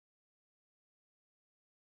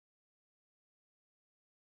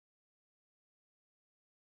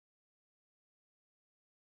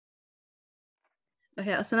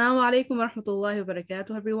Okay, Assalamu alaikum wa rahmatullahi wa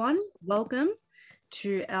barakatuh, everyone. Welcome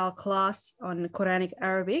to our class on Quranic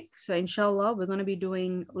Arabic. So, inshallah, we're going to be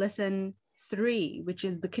doing lesson 3, which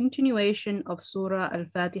is the continuation of Surah Al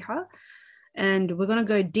Fatiha. And we're going to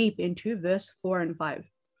go deep into verse 4 and 5.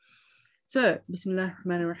 So, Bismillah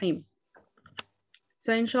ar-Rahman ar-Rahim.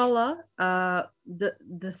 So, inshallah,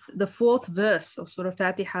 the fourth verse of Surah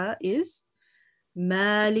Fatiha is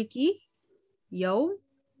Maliki Yawm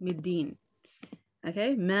Middin.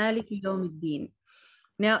 Okay, Maliki Yawmiddin.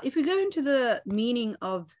 Now, if we go into the meaning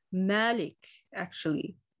of Malik,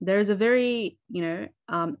 actually, there is a very,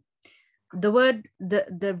 the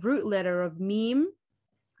root letter of Mim,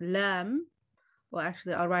 Lam, well,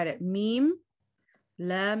 actually, I'll write it, Mim,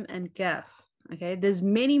 Lam, and Kaf. Okay, there's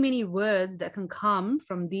many words that can come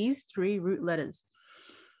from these three root letters.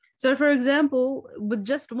 So, for example, with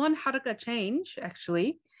just one haraka change,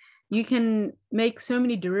 actually, you can make so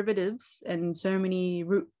many derivatives and so many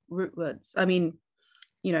root words. I mean,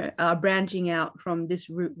 branching out from this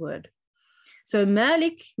root word. So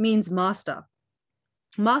Malik means master,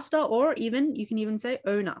 or even you can even say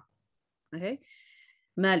owner. Okay,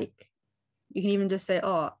 Malik. You can even just say,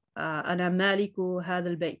 ana maliku hadha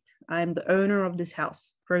al-bayt. I am the owner of this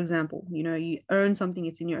house. For example, you own something;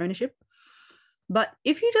 it's in your ownership. But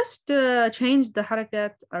if you just change the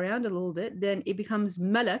harakat around a little bit, then it becomes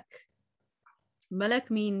malak.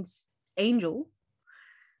 Malak means angel.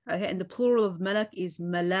 Okay, and the plural of malak is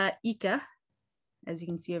malaika, as you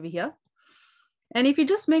can see over here. And if you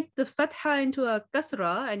just make the fatha into a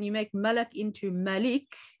kasra and you make malak into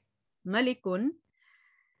malik, malikun,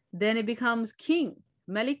 then it becomes king.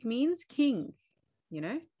 Malik means king,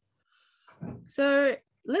 So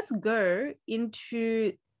let's go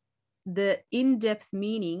into the in-depth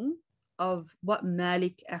meaning of what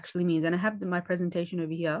Malik actually means. And I have my presentation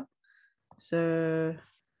over here. So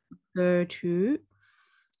go to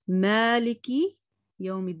Maliki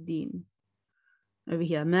Yawmiddin. Over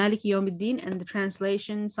here, Maliki Yawmiddin, and the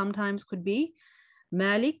translation sometimes could be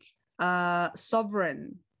Malik,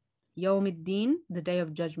 sovereign, Yawmiddin, the day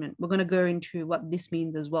of judgment. We're going to go into what this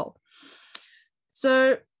means as well.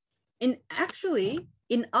 So in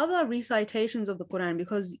other recitations of the Quran,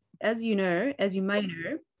 because as you may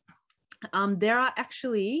know, there are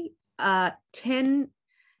actually 10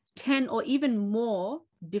 or even more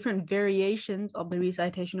different variations of the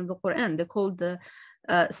recitation of the Quran. They're called the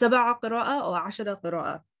Sab'a Qira'a or Ashara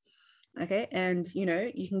Qira'a. Okay, and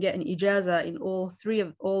you can get an ijaza in all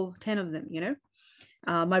 10 of them.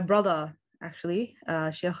 My brother actually,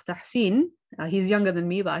 Sheikh Tahsin, he's younger than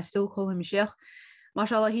me, but I still call him Sheikh.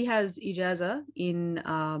 MashaAllah, he has ijaza in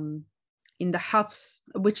the Hafs,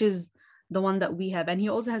 which is the one that we have, and he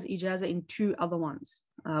also has ijaza in 2 other ones,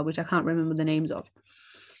 which I can't remember the names of.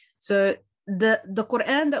 So the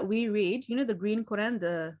Quran that we read, the green Quran,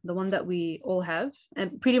 the one that we all have,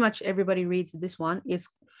 and pretty much everybody reads this one, is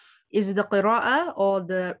the qira'ah or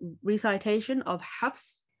the recitation of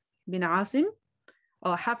Hafs bin Asim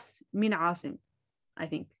or Hafs min Asim, I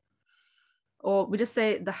think. Or we just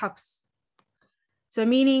say the Hafs. So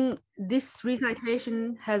meaning this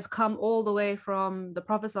recitation has come all the way from the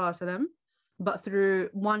Prophet ﷺ, but through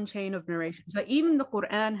one chain of narration. So even the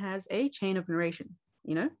Quran has a chain of narration,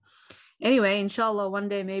 Anyway, inshallah, one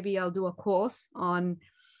day maybe I'll do a course on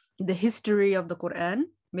the history of the Quran.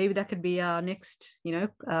 Maybe that could be our next,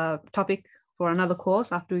 topic for another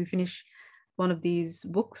course after we finish one of these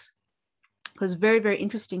books. Because very, very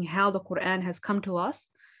interesting how the Quran has come to us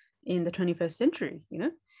in the 21st century,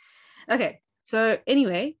 Okay, so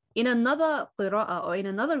anyway, in another qira'ah or in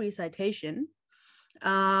another recitation,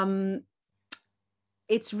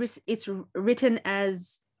 it's written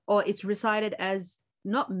as, or it's recited as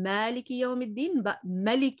not Maliki Yawmiddin, but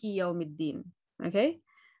Maliki Yawmiddin. Okay,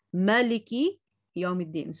 Maliki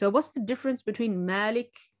Yawmiddin. So what's the difference between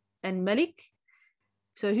Malik and Malik?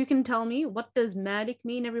 So who can tell me what does Malik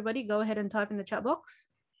mean? Everybody, go ahead and type in the chat box.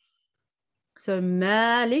 So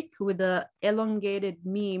Malik with the elongated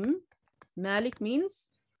meme, Malik means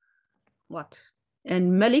what?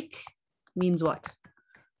 And Malik means what?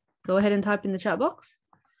 Go ahead and type in the chat box.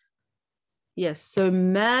 Yes, so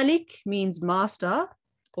Malik means master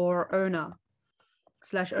or owner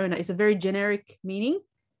 / owner. It's a very generic meaning,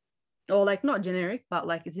 or like not generic, but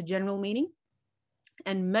like it's a general meaning.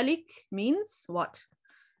 And Malik means what?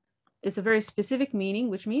 It's a very specific meaning,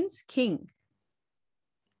 which means king.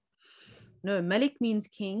 No, Malik means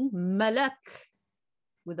king. Malak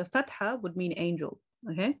with a fatha would mean angel.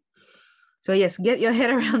 Okay, so yes, get your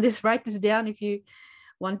head around this. Write this down if you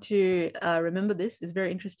want to remember this. It's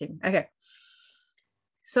very interesting. Okay.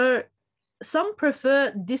 So some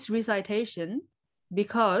prefer this recitation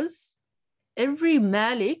because every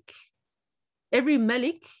Malik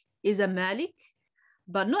is a Malik,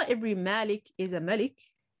 but not every Malik is a Malik.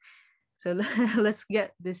 So let's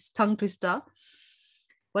get this tongue twister.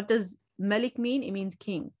 What does Malik mean? It means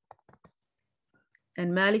king.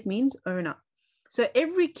 And Malik means owner. So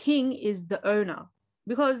every king is the owner,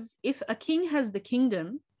 because if a king has the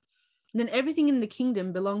kingdom, then everything in the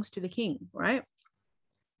kingdom belongs to the king, right?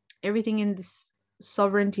 Everything in this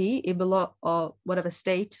sovereignty, it belongs, or whatever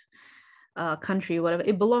state, country, whatever,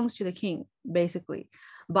 it belongs to the king, basically.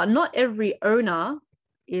 But not every owner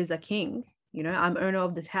is a king. You know, I'm owner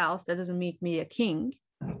of this house. That doesn't make me a king.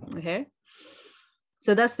 Okay.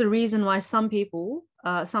 So that's the reason why some people,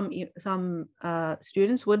 some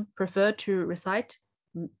students would prefer to recite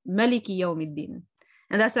Maliki Yawmiddin.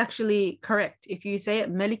 And that's actually correct. If you say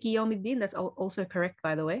it Maliki Yawmiddin, that's also correct,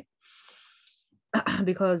 by the way,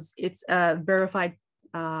 because it's a verified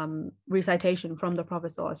recitation from the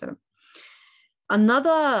Prophet ﷺ.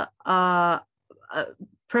 Another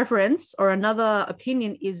preference or another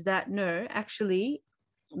opinion is that no, actually,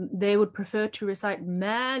 they would prefer to recite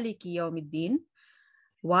Maliki Yawmiddin.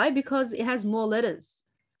 Why? Because it has more letters.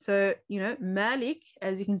 So, you know, Malik,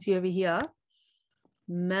 as you can see over here,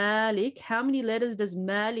 Malik, how many letters does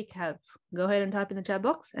Malik have? Go ahead and type in the chat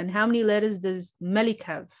box. And how many letters does Malik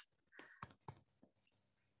have?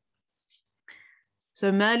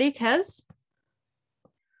 So Malik has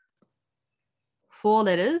 4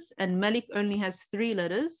 letters and Malik only has 3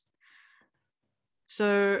 letters.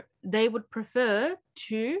 So they would prefer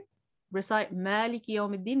to recite Maliki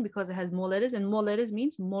Yawmiddin because it has more letters, and more letters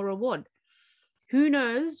means more reward. Who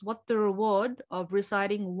knows what the reward of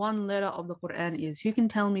reciting 1 letter of the Quran is? Who can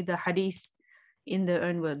tell me the hadith in their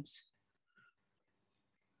own words?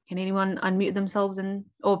 Can anyone unmute themselves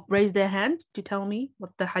or raise their hand to tell me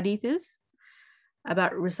what the hadith is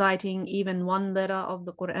about reciting even 1 letter of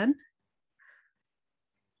the Quran?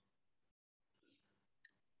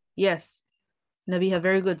 Yes, Nabiha,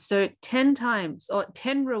 very good. So 10 times or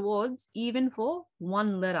 10 rewards even for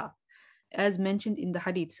 1 letter, as mentioned in the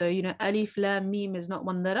hadith. So, you know, alif, lam, mim is not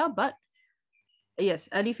 1 letter, but yes,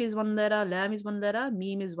 alif is 1 letter, lam is 1 letter,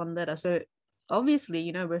 mim is 1 letter. So obviously,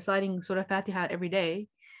 you know, reciting Surah Fatiha every day,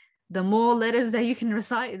 the more letters that you can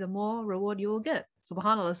recite, the more reward you will get.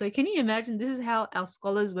 SubhanAllah. So can you imagine? This is how our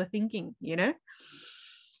scholars were thinking, you know?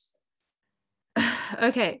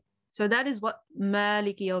 Okay, so that is what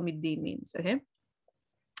Maliki Yawmiddin means, okay?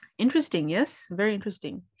 Interesting, yes? Very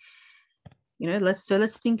interesting. You know,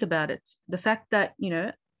 let's think about it. The fact that, you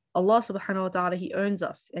know, Allah subhanahu wa ta'ala, he owns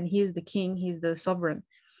us and he is the king, he's the sovereign.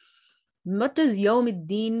 What does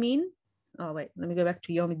Yawmiddin mean? Oh, wait, let me go back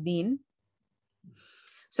to Yawmiddin.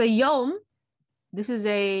 So Yawm, this is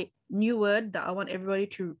a new word that I want everybody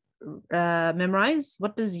to memorize.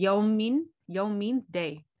 What does Yawm mean? Yawm means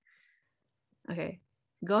day. Okay,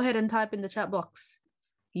 go ahead and type in the chat box.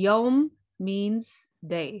 Yawm means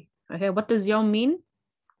day. Okay, what does Yawm mean?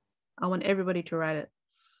 I want everybody to write it.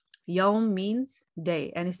 Yawm means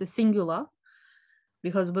day, and it's the singular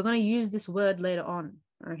because we're going to use this word later on.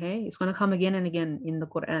 Okay, it's going to come again and again in the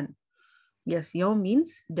Quran. Yes, Yawm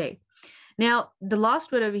means day. Now, the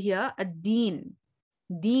last word over here, ad-din.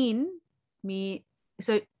 Deen means,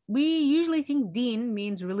 so we usually think deen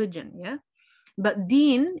means religion, yeah? But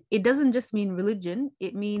deen, it doesn't just mean religion,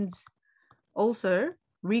 it means also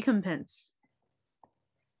recompense.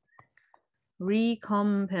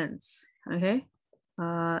 Recompense, okay?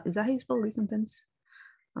 Is that how you spell recompense?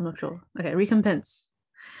 I'm not sure. Okay, recompense.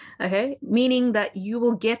 Okay, meaning that you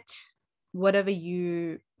will get whatever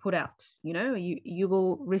you put out, you know, you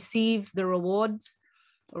will receive the rewards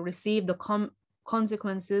or receive the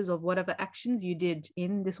consequences of whatever actions you did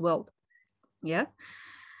in this world. Yeah.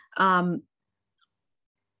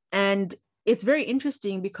 And it's very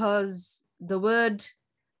interesting because the word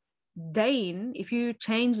dain, if you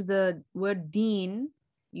change the word deen,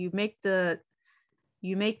 you make the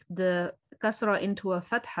kasra into a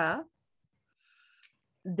fatha,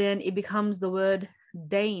 then it becomes the word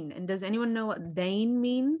dain. And does anyone know what dain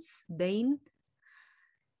means? Dain?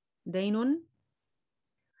 Dainun?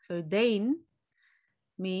 So dain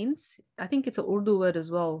means, I think it's an Urdu word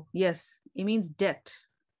as well. Yes, it means debt.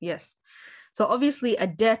 Yes. So obviously a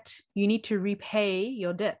debt, you need to repay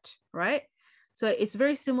your debt, right? So it's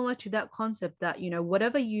very similar to that concept that, you know,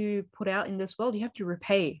 whatever you put out in this world, you have to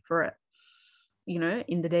repay for it, you know,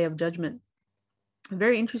 in the day of judgment.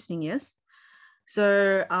 Very interesting, yes.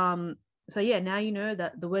 So, so yeah, now you know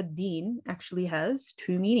that the word deen actually has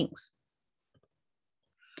 2 meanings.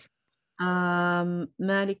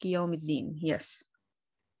 Maliki Yawmiddin, yes.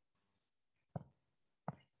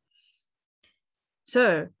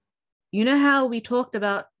 So You know how we talked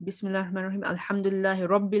about Bismillah ar-Rahman ar-Rahim, Alhamdulillahi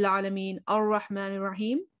Rabbil Alameen, Ar-Rahman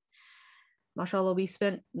ar-Rahim. MashaAllah, we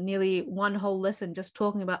spent nearly one whole lesson just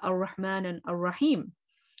talking about Ar-Rahman and Ar-Rahim.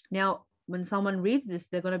 Now, when someone reads this,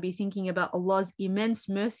 they're going to be thinking about Allah's immense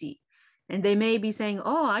mercy. And they may be saying,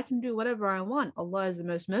 oh, I can do whatever I want. Allah is the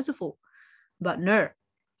most merciful. But no.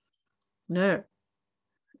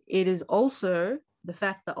 It is also the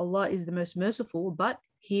fact that Allah is the most merciful, but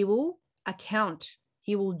He will account,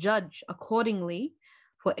 He will judge accordingly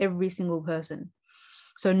for every single person.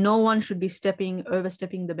 So no one should be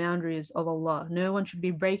overstepping the boundaries of Allah. No one should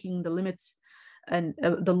be breaking the limits and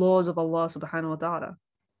the laws of Allah subhanahu wa ta'ala.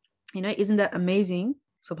 You know, isn't that amazing?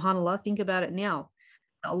 SubhanAllah, think about it now.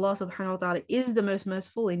 Allah subhanahu wa ta'ala is the most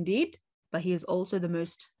merciful indeed, but He is also the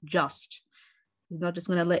most just. He's not just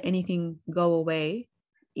going to let anything go away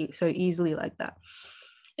so easily like that.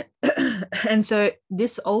 And so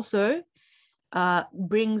this also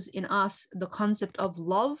brings in us the concept of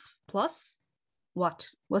love plus what?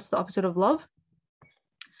 What's the opposite of love?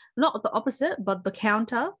 Not the opposite, but the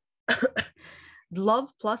counter. Love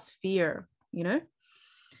plus fear, you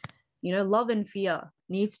know, love and fear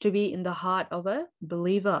needs to be in the heart of a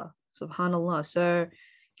believer. SubhanAllah. So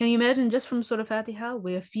can you imagine, just from Surah Fatiha,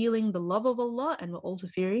 we're feeling the love of Allah and we're also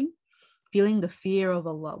feeling the fear of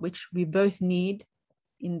Allah, which we both need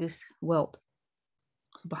in this world.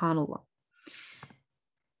 SubhanAllah.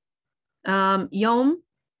 Yawm.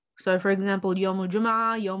 So for example, Yawm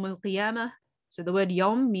al-Jum'ah, Yawm al-Qiyamah. So the word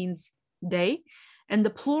Yawm means day. And the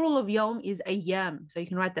plural of Yawm is Ayyam. So you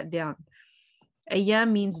can write that down.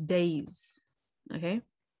 Ayyam means days. Okay.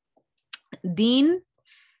 Deen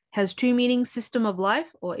has two meanings: system of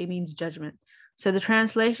life, or it means judgment. So the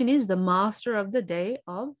translation is the master of the day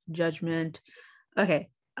of judgment. Okay.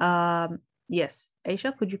 Yes.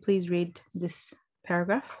 Aisha, could you please read this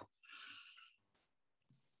paragraph?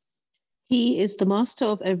 He is the master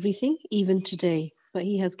of everything, even today, but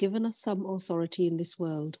He has given us some authority in this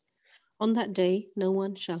world. On that day, no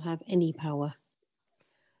one shall have any power.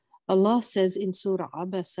 Allah says in Surah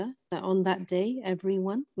Abasa that on that day,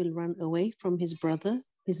 everyone will run away from his brother,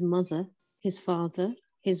 his mother, his father,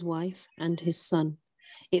 his wife, and his son.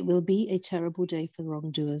 It will be a terrible day for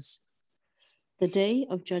wrongdoers. The day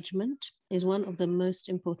of judgment is one of the most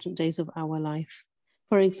important days of our life.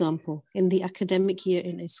 For example, in the academic year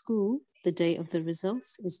in a school, the day of the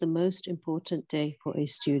results is the most important day for a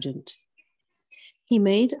student. He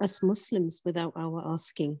made us Muslims without our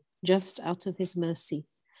asking, just out of His mercy.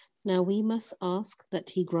 Now we must ask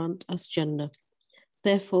that He grant us Jannah.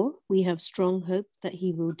 Therefore, we have strong hope that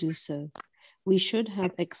He will do so. We should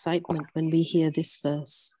have excitement when we hear this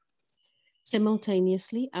verse.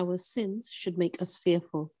 Simultaneously, our sins should make us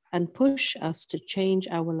fearful and push us to change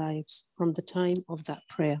our lives from the time of that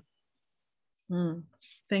prayer.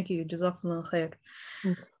 Thank you. Jazakumullah khair.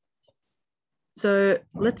 So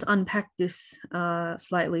let's unpack this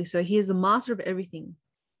slightly. So He is the master of everything,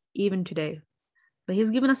 even today. But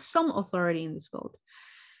He's given us some authority in this world.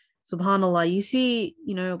 SubhanAllah, you see,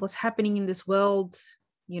 what's happening in this world,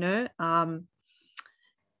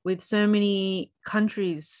 with so many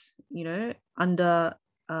countries, under,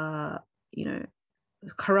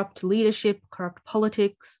 corrupt leadership, corrupt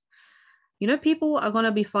politics. People are going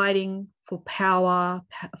to be fighting for power,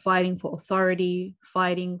 fighting for authority,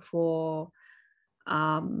 fighting for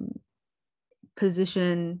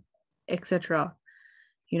position, etc.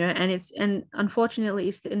 And unfortunately,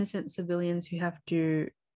 it's the innocent civilians who have to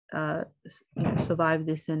survive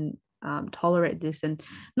this and tolerate this, and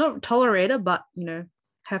not tolerate it, but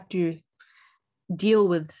have to deal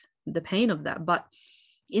with the pain of that. But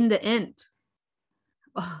in the end,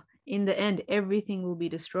 everything will be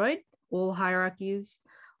destroyed. All hierarchies,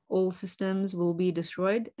 all systems will be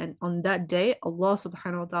destroyed. And on that day, Allah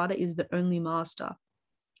subhanahu wa ta'ala is the only master.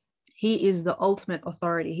 He is the ultimate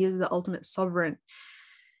authority. He is the ultimate sovereign.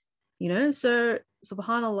 So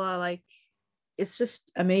subhanAllah, like, it's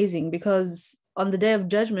just amazing, because on the day of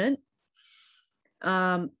judgment,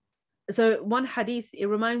 so one hadith, it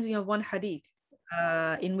reminds me of one hadith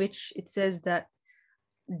in which it says that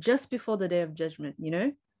just before the day of judgment,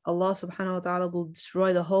 Allah subhanahu wa ta'ala will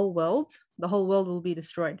destroy the whole world. The whole world will be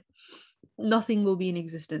destroyed. Nothing will be in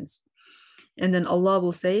existence. And then Allah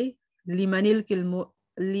will say, limanil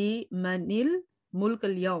mulk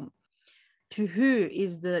al-yawm. To who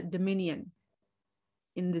is the dominion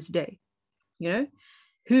in this day?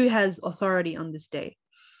 Who has authority on this day?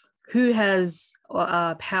 Who has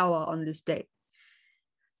power on this day?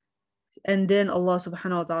 And then Allah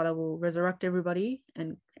subhanahu wa ta'ala will resurrect everybody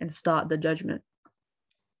and start the judgment.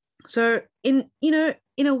 So in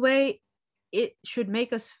a way, it should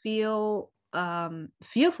make us feel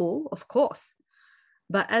fearful, of course.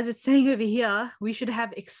 But as it's saying over here, we should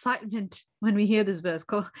have excitement when we hear this verse.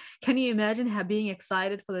 Can you imagine how being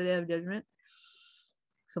excited for the day of judgment?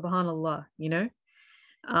 Subhanallah, you know,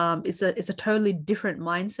 it's a totally different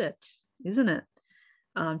mindset, isn't it?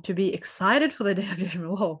 To be excited for the day of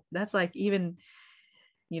judgment. Whoa, that's like even,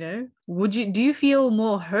 you know, do you feel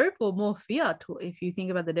more hope or more fear if you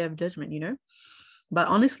think about the day of judgment, you know? But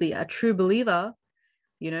honestly, a true believer,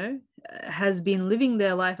 you know, has been living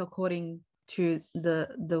their life according to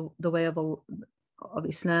the way of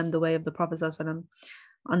Islam, the way of the Prophet ﷺ,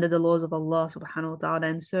 under the laws of Allah subhanahu wa ta'ala.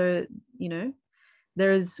 And so, you know,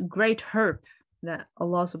 there is great hope that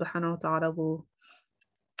Allah subhanahu wa ta'ala will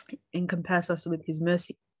encompass us with his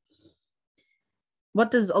mercy.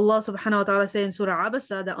 What does Allah subhanahu wa ta'ala say in Surah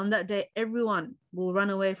Abasa? That on that day, everyone will run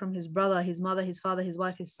away from his brother, his mother, his father, his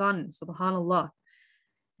wife, his son. Subhanallah.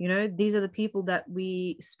 You know, these are the people that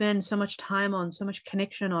we spend so much time on, so much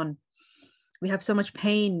connection on. We have so much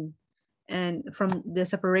pain and from the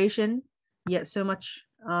separation, yet so much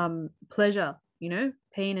pleasure, you know,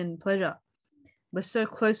 pain and pleasure. We're so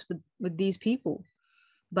close with these people.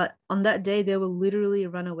 But on that day, they will literally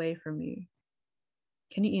run away from you.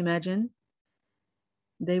 Can you imagine?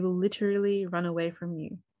 They will literally run away from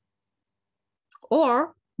you.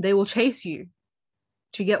 Or they will chase you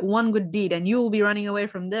to get one good deed and you will be running away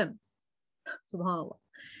from them. Subhanallah.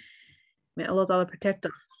 May Allah Ta'ala protect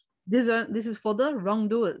us. This is for the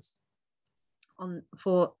wrongdoers.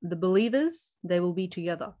 For the believers, they will be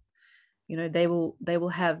together. You know, they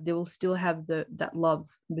will still have that love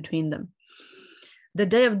between them. The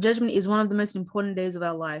day of judgment is one of the most important days of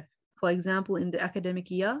our life. For example, in the academic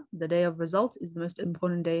year, the day of results is the most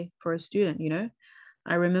important day for a student, you know.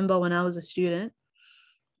 I remember when I was a student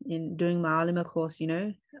in doing my alima course, you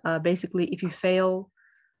know, basically if you fail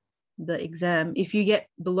the exam, if you get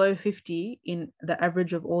below 50 in the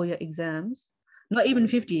average of all your exams, not even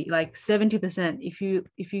 50, like 70%, if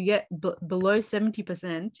you get below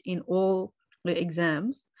 70% in all the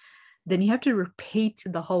exams, then you have to repeat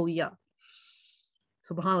the whole year.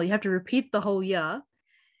 SubhanAllah, you have to repeat the whole year.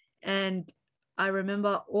 And I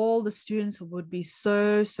remember all the students would be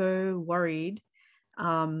so worried,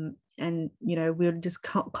 and you know, we would just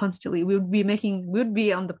constantly we would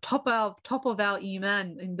be on the top of our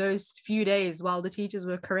iman in those few days while the teachers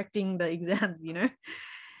were correcting the exams, you know.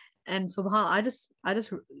 And subhanAllah, I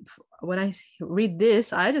just when I read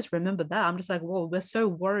this, I just remember that I'm just like, whoa, we're so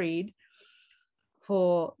worried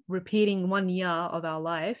for repeating 1 year of our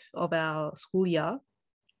life, of our school year.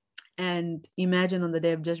 And imagine on the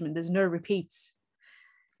day of judgment, there's no repeats.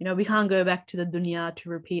 You know, we can't go back to the dunya to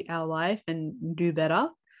repeat our life and do better.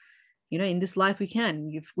 You know, in this life we can.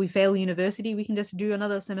 If we fail university, we can just do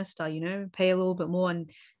another semester, you know, pay a little bit more and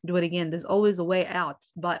do it again. There's always a way out.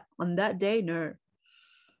 But on that day, no,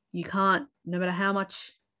 you can't. No matter how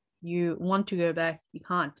much you want to go back, you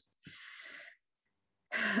can't.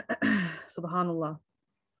 Subhanallah.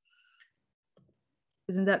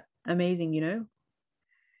 Isn't that amazing, you know?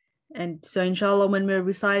 And so inshallah, when we're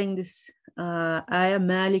reciting this ayah,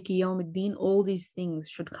 Maliki Yawmiddin, all these things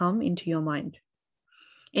should come into your mind.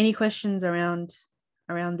 Any questions around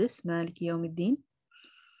this, Maliki Yawmiddin?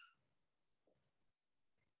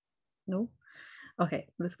 No? Okay,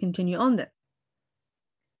 let's continue on then.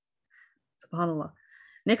 Subhanallah.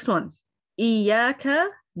 Next one. Iyaka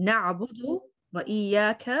na'budu wa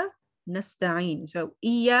iyaka nasta'in. So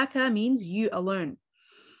iyaka means you alone.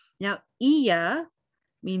 Now, iya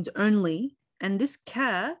means only, and this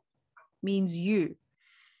ka means you.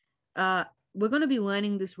 We're going to be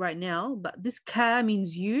learning this right now, but this ka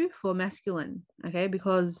means you for masculine, okay?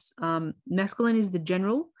 Because masculine is the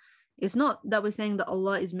general. It's not that we're saying that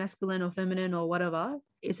Allah is masculine or feminine or whatever.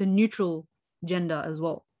 It's a neutral gender as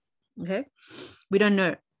well, okay? We don't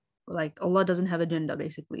know. Like Allah doesn't have a gender,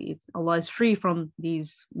 basically. Allah is free from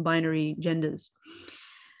these binary genders.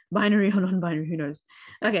 Binary or non-binary, who knows?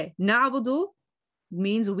 Okay, na'budu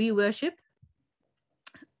means we worship.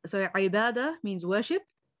 So ibadah means worship.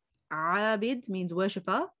 Abid means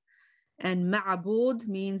worshipper. And ma'bud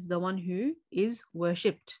means the one who is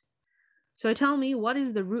worshipped. So tell me, what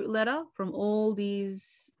is the root letter from all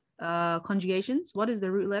these conjugations? What is the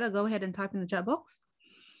root letter? Go ahead and type in the chat box.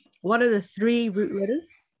 What are the 3 root letters?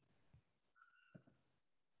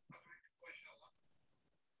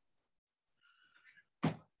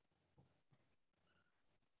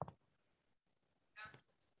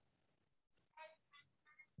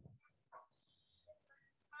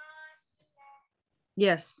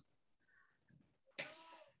 Yes.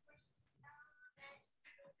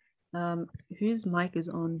 Whose mic is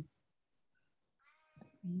on?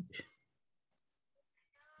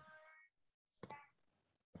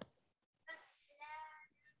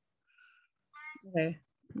 Okay,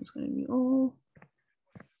 it's going to be all.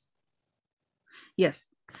 Yes,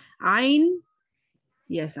 Ain.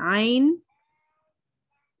 Yes, Ain,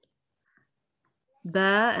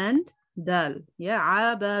 Ba, and Dal. Yeah,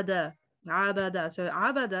 Abada. Abada. So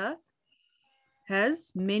Abada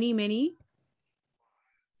has many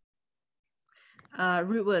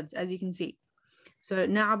root words, as you can see. So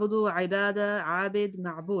Na'budu, Ibada, Abid,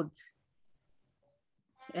 Ma'bud.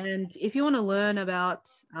 And if you want to learn about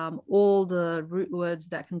all the root words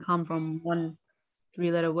that can come from one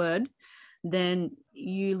 3-letter word, then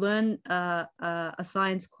you learn a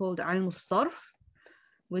science called Ilm al-Sarf,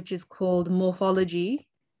 which is called morphology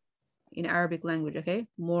in Arabic language, okay?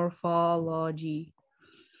 Morphology.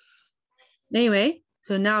 Anyway,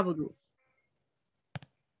 so Na'budu.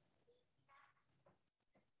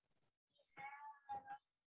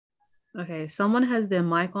 Okay, someone has their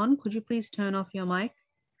mic on. Could you please turn off your mic,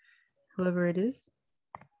 whoever it is?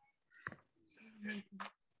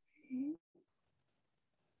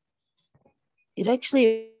 It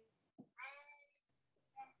actually.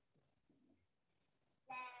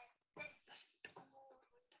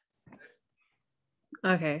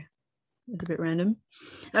 Okay, it's a bit random.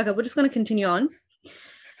 Okay, we're just going to continue on.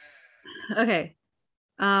 Okay,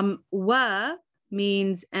 wa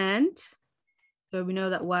means and. So we know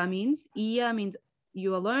that wa means. Iya means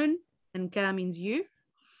you alone, and ka means you.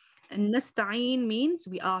 And nasta'een means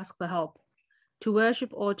we ask for help. To worship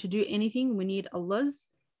or to do anything, we need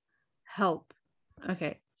Allah's help.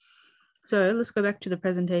 Okay, so let's go back to the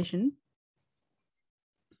presentation.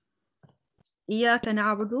 Iyaka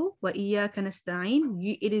na'budu wa iyaka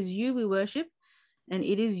nasta'een. It is you we worship, and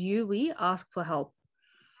it is you we ask for help.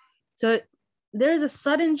 So there is a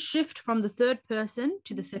sudden shift from the third person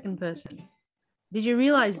to the second person. Did you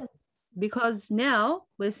realize this? Because now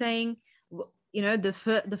we're saying, you know, the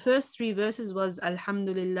first 3 verses was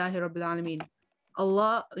Alhamdulillahi Rabbil Alameen.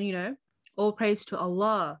 Allah, you know, all praise to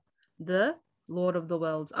Allah, the Lord of the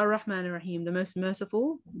worlds. Ar-Rahman Ar-Rahim, the most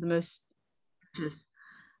merciful, the most gracious.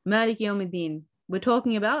 Malik Yawmiddin. We're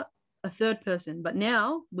talking about a third person, but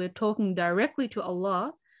now we're talking directly to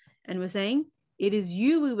Allah, and we're saying, it is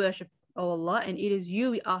you we worship, O Allah, and it is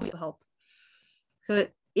you we ask for help. So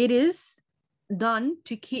it is done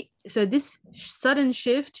to keep, so this sudden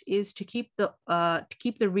shift is to keep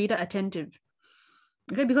the reader attentive.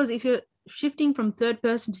 Okay, because if you're shifting from third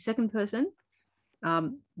person to second person,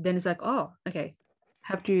 then it's like, oh, okay,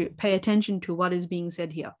 have to pay attention to what is being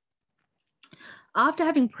said here. After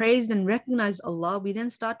having praised and recognized Allah, we then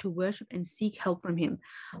start to worship and seek help from Him.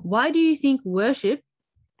 Why do you think worship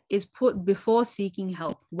is put before seeking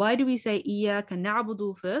help? Why do we say Iyyaka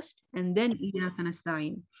na'budu first and then Iyyaka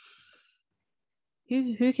nasta'in?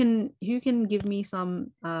 Who can give me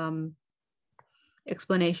some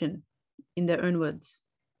explanation in their own words?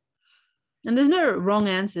 And there's no wrong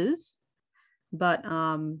answers, but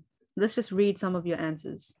let's just read some of your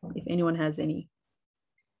answers if anyone has any.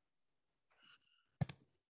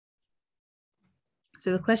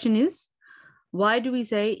 So the question is, why do we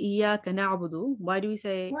say Iyyaka na'budu? Why do we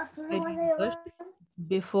say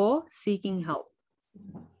before seeking help?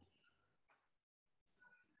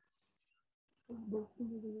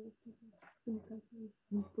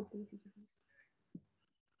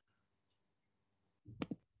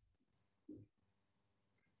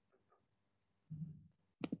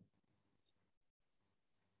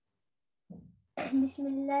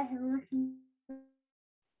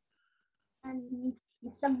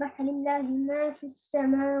 يسبح لله ما في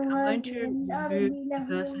السماوات والأرض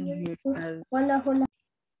له الملك وله.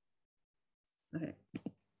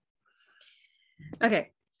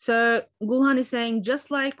 Okay, so Gulhan is saying, just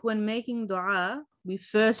like when making dua, we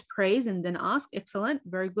first praise and then ask. Excellent,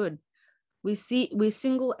 very good. We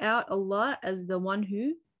single out Allah as the one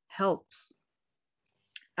who helps.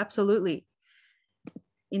 Absolutely.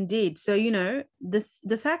 Indeed. So, you know,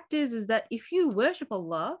 the fact is that if you worship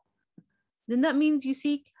Allah, then that means you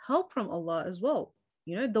seek help from Allah as well.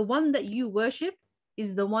 You know, the one that you worship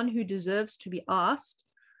is the one who deserves to be asked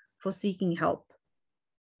for seeking help.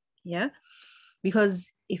 Yeah.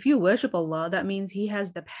 Because if you worship Allah, that means He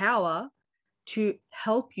has the power to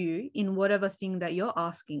help you in whatever thing that you're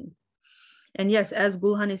asking. And yes, as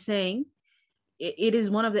Gulhan is saying, it is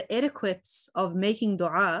one of the etiquettes of making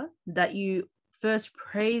dua that you first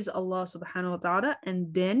praise Allah subhanahu wa ta'ala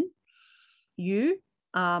and then you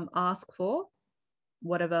ask for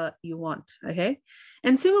whatever you want. Okay.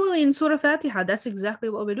 And similarly in Surah Fatiha, that's exactly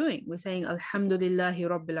what we're doing. We're saying Alhamdulillahi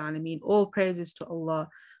Rabbil Alameen, all praises to Allah,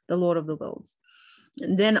 the Lord of the worlds.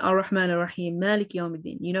 And then Ar-Rahman Ar-Rahim, Malik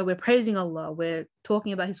Yawmiddin. You know, we're praising Allah, we're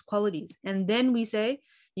talking about His qualities. And then we say,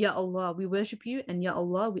 Ya Allah, we worship you, and Ya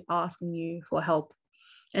Allah, we're asking you for help.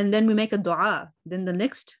 And then we make a dua. Then the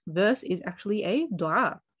next verse is actually a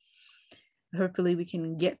dua. Hopefully we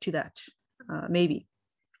can get to that, maybe.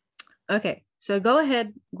 Okay, so go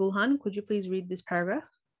ahead, Gulhan. Could you please read this paragraph?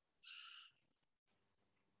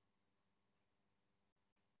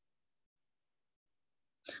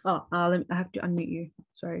 Oh, I have to unmute you.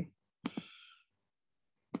 Sorry.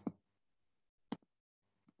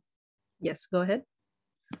 Yes, go ahead.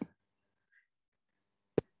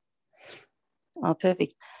 Oh,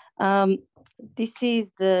 perfect. This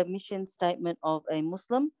is the mission statement of a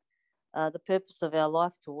Muslim. The purpose of our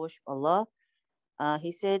life to worship Allah.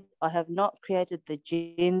 He said, I have not created the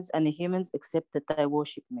jinns and the humans except that they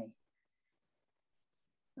worship me.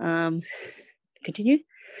 Continue.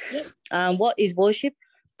 Yep. What is worship?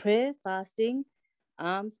 Prayer, fasting,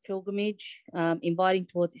 alms, pilgrimage, inviting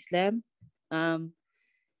towards Islam,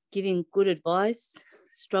 giving good advice,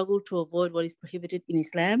 struggle to avoid what is prohibited in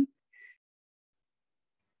Islam,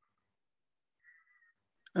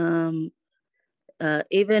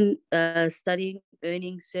 even studying,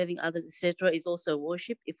 earning, serving others, etc., is also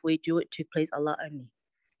worship if we do it to please Allah only.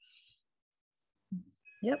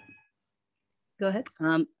 Yep. Go ahead.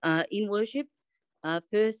 In worship,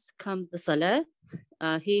 first comes the salah.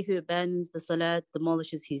 He who abandons the salah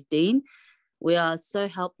demolishes his deen. We are so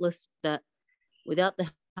helpless that without the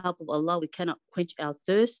help of Allah, we cannot quench our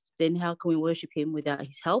thirst. Then how can we worship him without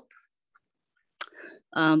his help?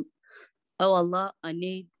 Oh Allah, I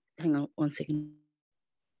need, hang on one second.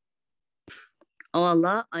 Oh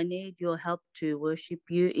Allah, I need your help to worship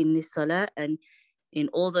you in this salah and in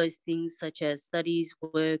all those things such as studies,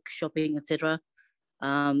 work, shopping, etc.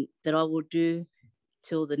 That I will do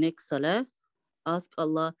till the next salah. Ask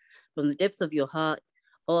Allah from the depths of your heart,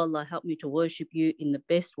 oh Allah, help me to worship you in the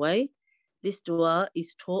best way. This dua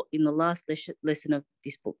is taught in the last lesson of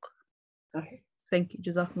this book. Okay. Thank you.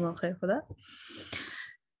 Jazakumullah khair for that.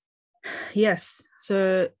 Yes.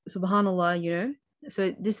 So, subhanallah, you know,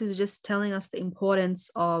 so this is just telling us the importance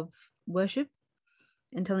of worship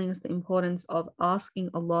and telling us the importance of asking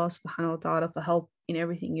Allah subhanahu wa ta'ala for help in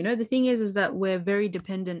everything. You know, the thing is that we're very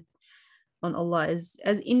dependent on Allah. As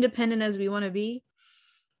independent as we want to be,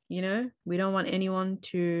 you know, we don't want anyone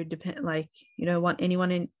to depend, like, you don't want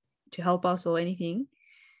anyone to help us or anything.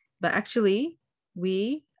 But actually,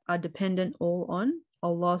 we are dependent all on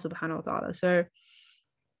Allah subhanahu wa ta'ala. So,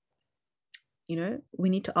 you know, we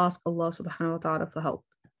need to ask Allah subhanahu wa ta'ala for help.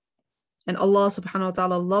 And Allah subhanahu wa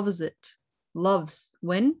ta'ala loves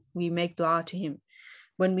when we make dua to him.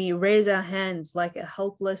 When we raise our hands like a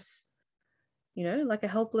helpless, you know, like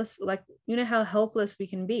you know how helpless we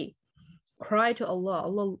can be. Cry to Allah.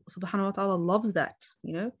 Allah subhanahu wa ta'ala loves that,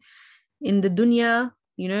 you know. In the dunya,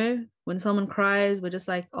 you know, when someone cries, we're just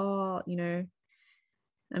like, oh, you know,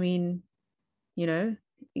 I mean, you know,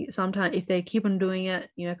 sometimes if they keep on doing it,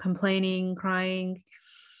 you know, complaining, crying,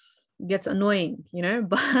 gets annoying, you know.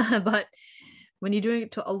 But when you're doing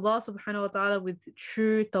it to Allah subhanahu wa ta'ala with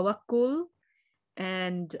true tawakkul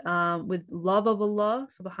and with love of Allah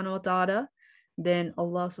subhanahu wa ta'ala, then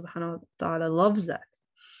Allah subhanahu wa ta'ala loves that.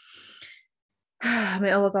 May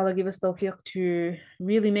Allah ta'ala give us tawfiq to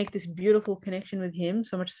really make this beautiful connection with him,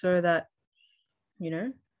 so much so that, you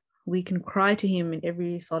know, we can cry to him in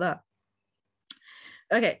every salah.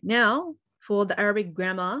 Okay, now for the Arabic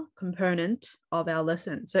grammar component of our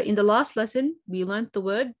lesson. So in the last lesson, we learned the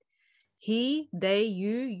word he, they,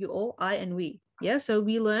 you all, I, and we. Yeah, so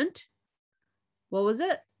we learned, what was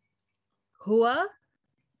it? Huwa,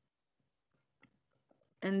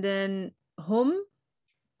 and then hum,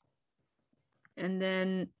 and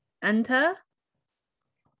then anta,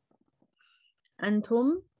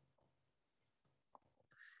 antum,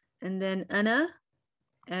 and then ana,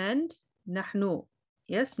 and nahnu.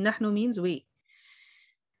 Yes, nahnu means we.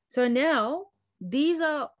 So now these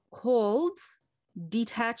are called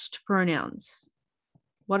detached pronouns.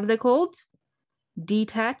 What are they called?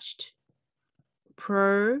 Detached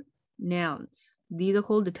pronouns. These are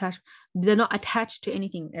called detached. They're not attached to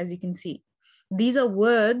anything, as you can see. These are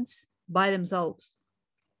words by themselves.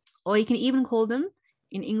 Or you can even call them,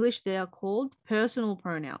 in English, they are called personal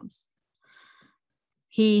pronouns.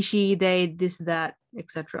 He, she, they, this, that,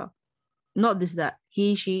 etc. Not this, that.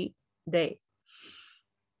 He, she, they.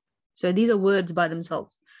 So these are words by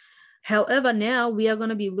themselves. However, now we are going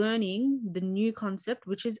to be learning the new concept,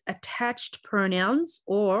 which is attached pronouns,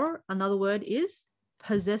 or another word is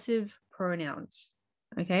possessive pronouns.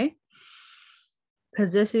 Okay?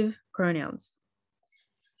 Possessive pronouns.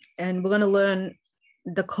 And we're going to learn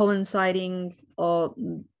the coinciding, or,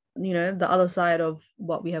 you know, the other side of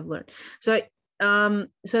what we have learned. So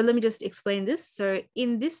So let me just explain this. So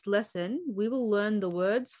in this lesson, we will learn the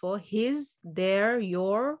words for his, their,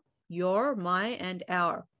 your, my, and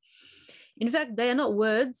our. In fact, they are not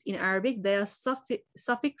words in Arabic. They are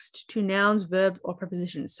suffixed to nouns, verbs, or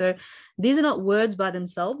prepositions. So these are not words by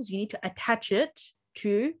themselves. You need to attach it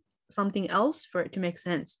to something else for it to make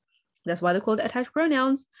sense. That's why they're called attached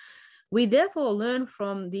pronouns. We therefore learn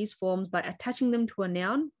from these forms by attaching them to a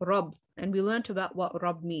noun, Rabb, and we learned about what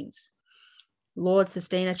Rabb means. Lord,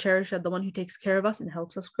 sustainer, cherisher, the one who takes care of us and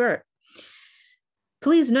helps us grow.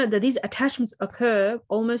 Please note that these attachments occur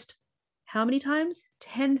almost how many times?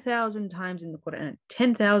 10,000 times in the Quran.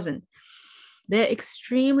 10,000. They're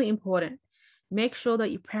extremely important. Make sure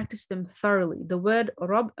that you practice them thoroughly. The word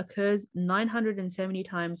Rabb occurs 970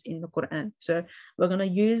 times in the Quran. So we're going to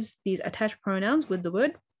use these attached pronouns with the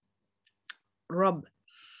word Rabb.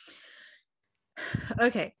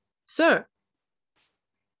 Okay, so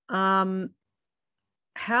I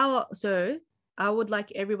would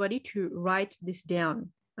like everybody to write this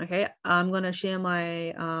down. Okay, I'm going to share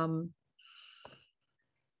my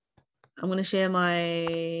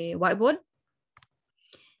whiteboard,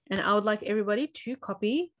 and I would like everybody to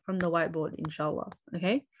copy from the whiteboard, inshallah.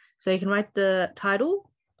 Okay, so you can write the title,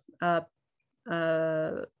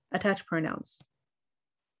 attached pronouns.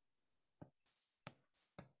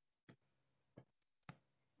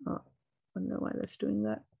 Oh, I don't know why that's doing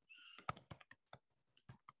that.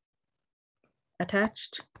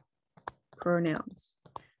 Attached pronouns.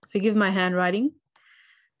 Forgive my handwriting.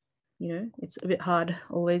 You know, it's a bit hard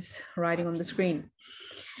always writing on the screen.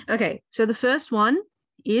 Okay, so the first one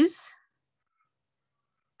is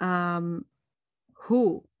who.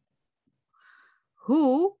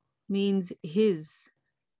 Who means his.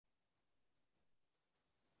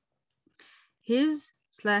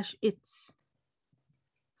 His/its.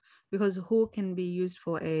 Because who can be used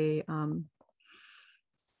for a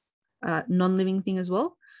non-living thing as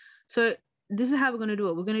well. So this is how we're going to do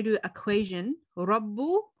it. We're going to do equation.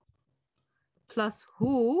 Rabbu plus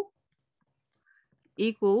who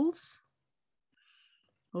equals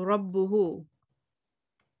Rabbuhu.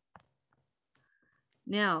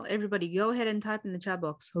 Now, everybody go ahead and type in the chat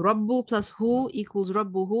box. Rabbu plus who equals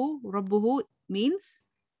Rabbuhu. Rabbuhu means?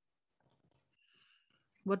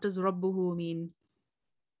 What does Rabbuhu mean?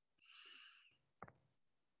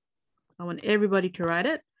 I want everybody to write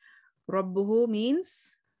it. Rabbuhu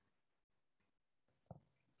means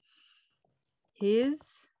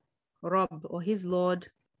his Rabb, or his Lord.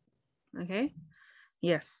 Okay?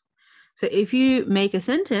 Yes. So if you make a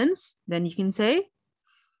sentence, then you can say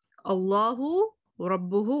Allahu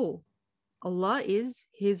Rabbuhu. Allah is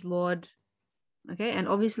his Lord. Okay? And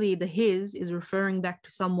obviously the his is referring back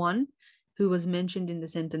to someone who was mentioned in the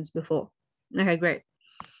sentence before. Okay, great.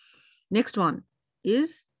 Next one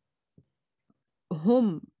is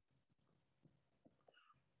hum.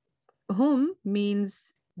 Hum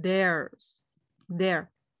means theirs.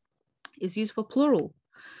 Their is used for plural.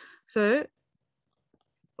 So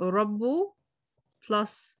Rabbu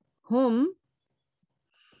plus hum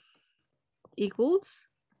equals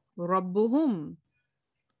Rabbuhum.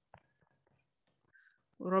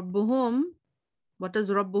 Rabbuhum. What does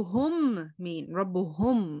Rabbuhum mean?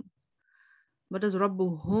 Rabbuhum. What does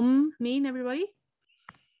Rabbuhum mean, everybody?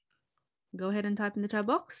 Go ahead and type in the chat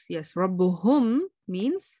box. Yes, Rabbuhum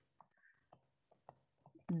means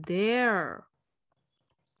their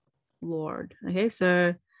Lord. Okay,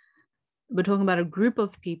 so we're talking about a group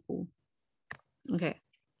of people. Okay.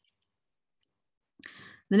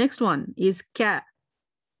 The next one is ka.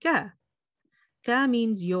 Ka. Ka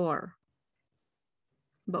means your,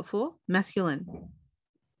 but for masculine.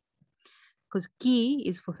 Because ki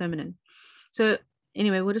is for feminine. So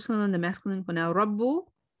anyway, we're just going to learn the masculine for now. Rabbu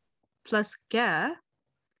plus ka.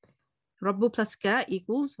 Rabbu plus ka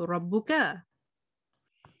equals Rabbuka.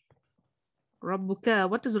 Rabbuka.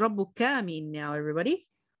 What does Rabbuka mean now, everybody?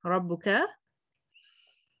 Rabbuka.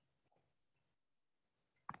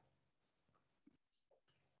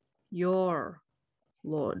 Your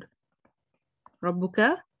Lord.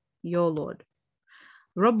 Rabbuka, your Lord.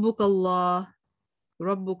 Rabbuka Allah.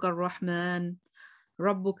 Rabbuka Ar-Rahman.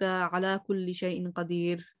 Rabbuka ala kulli shay'in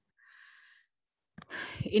qadir.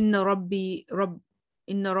 Inna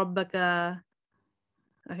rabbaka.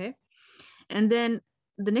 Okay. And then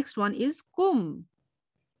the next one is kum.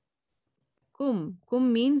 Kum.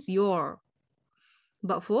 Kum means your,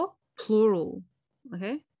 but for plural.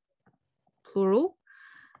 Okay. Plural.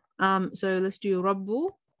 So let's do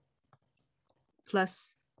Rabbu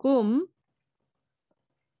plus kum.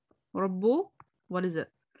 Rabbu, what is it?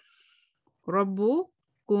 Rabbu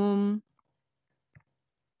kum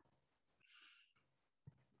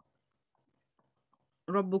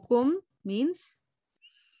Rabbukum means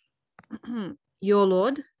your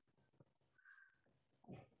Lord,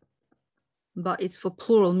 but it's for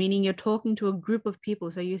plural, meaning you're talking to a group of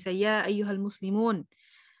people. So you say, Ya ayyuhal muslimun,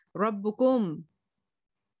 Rabbukum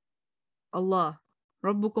Allah,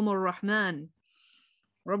 Rabbukum ar-Rahman,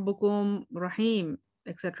 Rabbukum Rahim,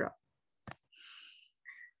 etc.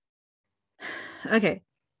 Okay,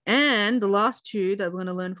 and the last two that we're going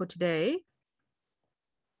to learn for today,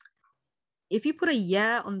 if you put a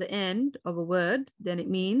ya on the end of a word, then it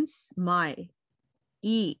means my,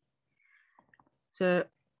 e. So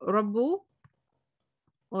Rabbu,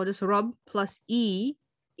 or just Rabb plus e,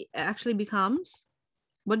 it actually becomes,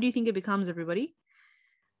 what do you think it becomes, everybody?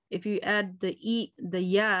 If you add the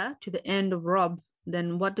ya to the end of Rabb,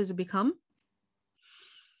 then what does it become?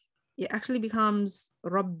 It actually becomes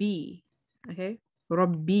Rabbi. Okay,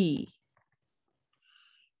 Rabbi.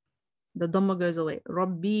 The dhamma goes away.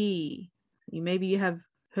 Rabbi. Maybe you have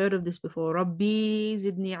heard of this before. Rabbi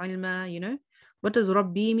zidni ilma, you know. What does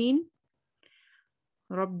Rabbi mean?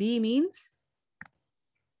 Rabbi means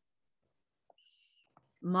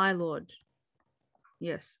my Lord.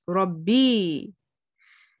 Yes, Rabbi.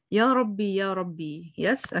 Ya Rabbi, Ya Rabbi.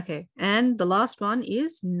 Yes, okay. And the last one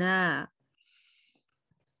is na.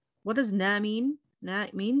 What does na mean? Na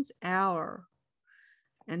means our.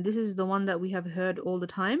 And this is the one that we have heard all the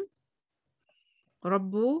time.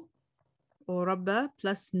 Rabbu or Rabba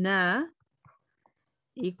plus na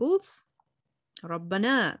equals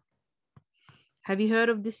Rabbana. Have you heard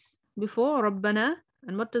of this before? Rabbana.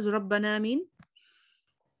 And what does Rabbana mean?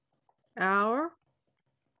 Our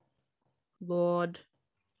Lord.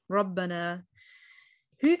 Rabbana.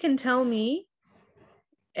 Who can tell me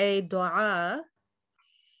a dua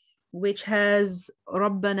which has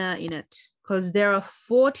Rabbana in it? Because there are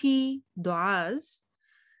 40 du'as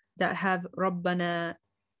that have Rabbana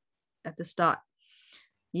at the start.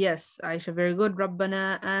 Yes, Aisha, very good.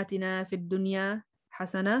 Rabbana atina fid dunya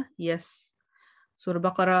hasana. Yes. Surah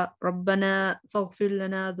Baqarah, Rabbana faghfir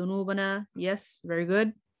lana dhunubana. Yes, very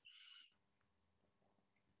good.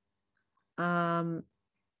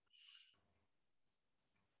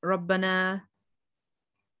 Rabbana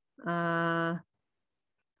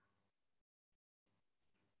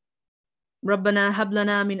Rabbana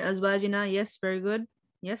hablana min azwajina. Yes, very good.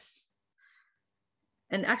 Yes.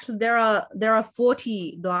 And actually there are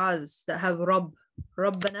 40 du'as that have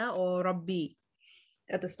Rabbana or Rabbi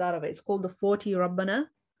at the start of it. It's called the 40 Rabbana.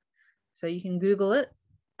 So you can Google it.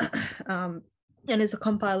 And it's a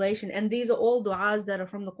compilation. And these are all du'as that are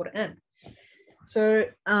from the Quran. So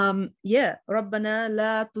yeah, Rabbana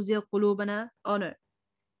la tuzigh qulubana. Oh no.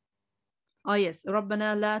 Oh yes,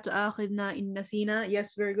 Rabbana la tu'akhidna in nasina.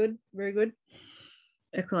 Yes, very good, very good.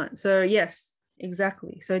 Excellent. So yes,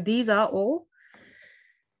 exactly. So these are all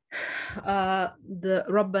the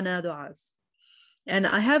Rabbana du'as. And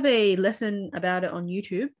I have a lesson about it on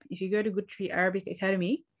YouTube. If you go to Good Tree Arabic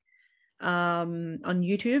Academy, on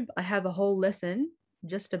YouTube, I have a whole lesson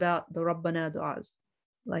just about the Rabbana du'as.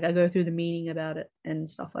 Like I go through the meaning about it and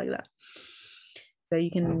stuff like that. So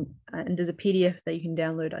you can, and there's a PDF that you can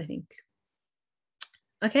download, I think.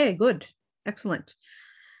 Okay, good. Excellent.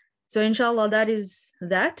 So inshallah, that is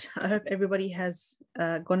that. I hope everybody has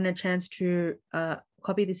gotten a chance to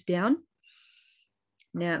copy this down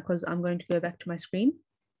now, because I'm going to go back to my screen.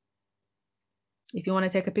 If you want to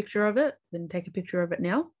take a picture of it, then take a picture of it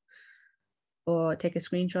now, or take a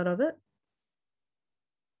screenshot of it.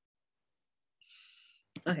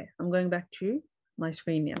 Okay, I'm going back to my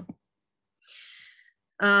screen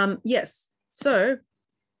now. Yes, so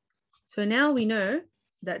now we know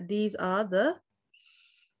that these are the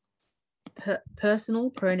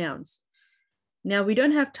personal pronouns. Now we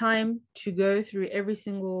don't have time to go through every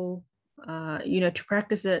single, to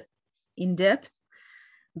practice it in depth,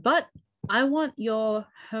 but I want your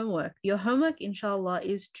homework. Your homework, inshallah,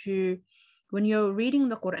 is to, when you're reading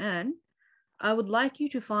the Quran, I would like you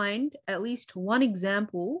to find at least one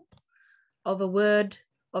example of a word,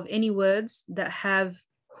 of any words that have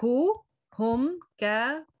hu, hum,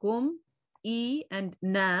 ka, kum, e, and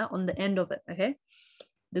na on the end of it, okay?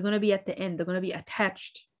 They're going to be at the end. They're going to be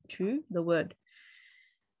attached to the word.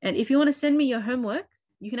 And if you want to send me your homework,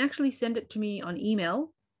 you can actually send it to me on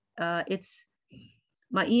email. My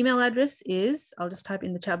email address is, I'll just type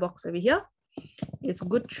in the chat box over here. It's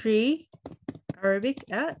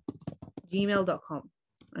goodtreearabic@gmail.com.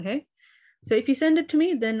 Okay. So if you send it to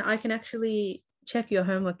me, then I can actually check your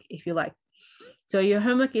homework if you like. So your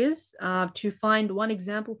homework is to find one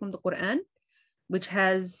example from the Quran which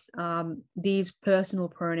has these personal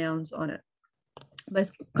pronouns on it. But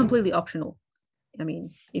it's completely optional. I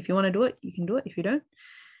mean, if you want to do it, you can do it. If you don't,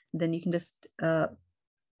 then you can just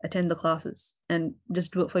attend the classes and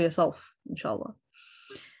just do it for yourself, inshallah.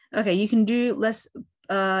 Okay, you can do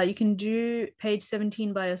page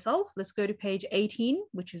 17 by yourself. Let's go to page 18,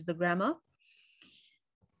 which is the grammar.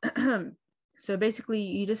 So basically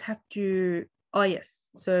you just have to, oh yes.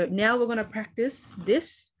 So now we're going to practice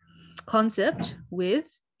this concept with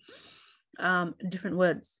different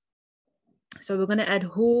words. So we're going to add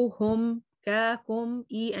hu, hum, ka, kum,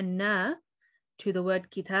 I, and na to the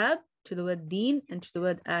word kitab, to the word deen, and to the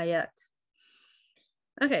word ayat.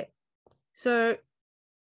 Okay, so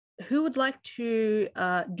who would like to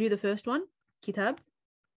do the first one? Kitab.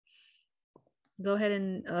 Go ahead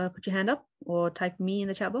and put your hand up or type me in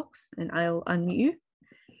the chat box and I'll unmute you.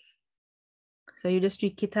 So you just do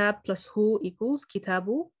kitab plus hu equals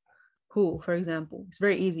kitabu hu, for example. It's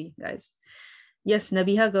very easy, guys. Yes,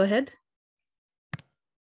 Nabiha, go ahead.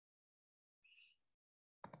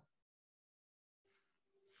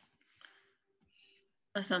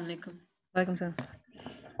 Assalamu alaikum. Welcome, sir.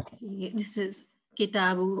 This is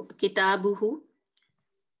Kitabuhu,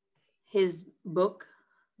 his book.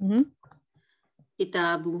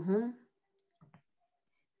 Kitabuhum,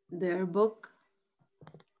 their book.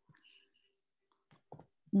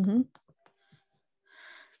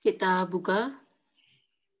 Kitabuka,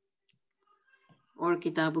 or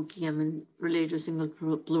Kitabuki, I mean, related to single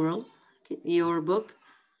plural. Your book.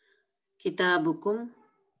 Kitabukum,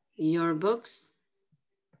 your books.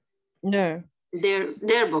 No.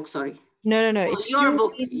 Their book, sorry. No. Oh, your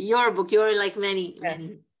book. Means... Your book. You're like many. Yes.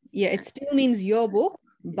 Many. Yeah, it still means your book,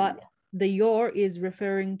 but the your is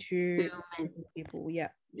referring to people. Yeah.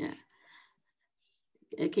 Yeah.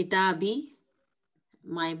 Kitabi,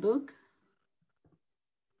 my book.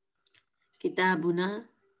 Kitabuna,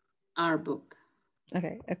 our book.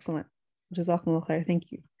 Okay, excellent. Jazakumullah khair.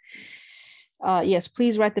 Thank you. Yes,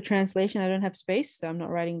 please write the translation. I don't have space, so I'm not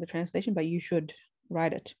writing the translation, but you should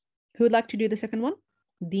write it. Who would like to do the second one?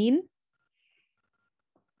 Deen.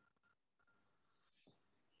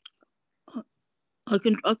 I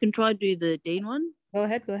can try to do the Deen one. Go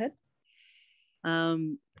ahead.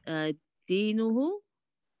 Deenuhu.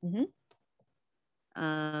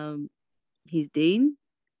 His Deen.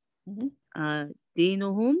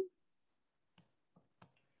 Deenuhum.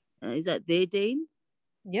 Is that their Deen?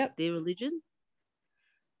 Yep. Their religion.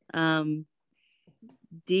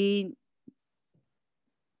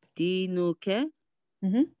 Deenuke.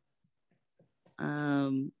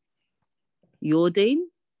 Your Deen.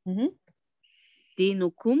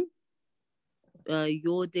 Deenukum.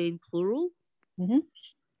 Your Deen plural.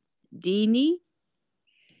 Deeni.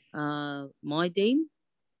 My Deen.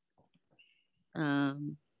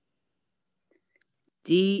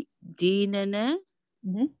 Deenana.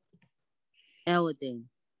 Our Deen.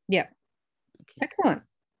 Yeah. Okay. Excellent.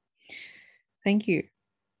 Thank you.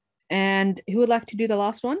 And who would like to do the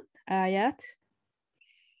last one? Ayat.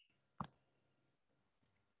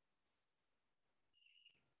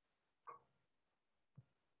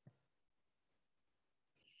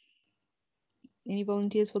 Any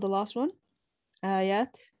volunteers for the last one?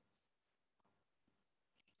 Ayat.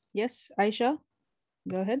 Yes, Aisha,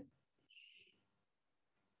 go ahead.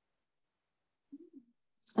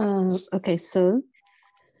 Okay, so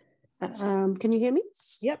can you hear me?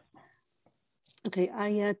 Yep. Okay,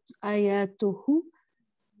 ayatuhu,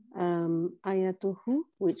 ayatuhu,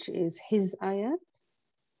 which is his ayat.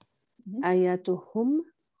 Ayatuhum,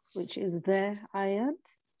 which is their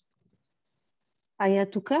ayat.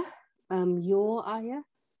 Ayatuka, your ayah.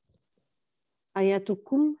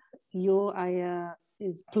 Ayatukum, your ayah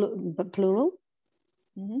is plural.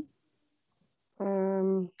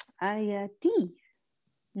 Ayati.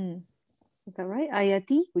 Is that right?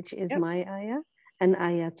 Ayati, which is my ayah, and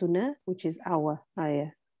ayatuna, which is our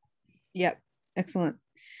ayah. Yep, excellent.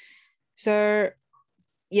 So,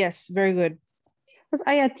 yes, very good. Does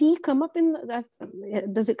ayati come up in?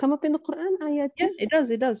 Does it come up in the Quran? Ayati. Yes, it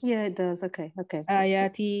does. It does. Yeah, it does. Okay.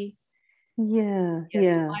 Ayati. Yeah. Yes,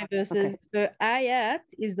 yeah. my verses. Okay. So ayat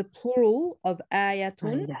is the plural of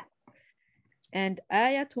ayatun, and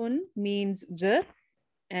ayatun means verse,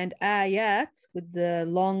 and ayat with the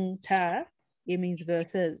long ta, it means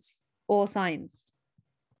verses or signs.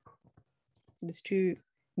 There's two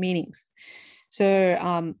meanings.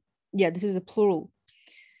 So this is a plural.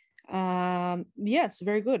 Yes,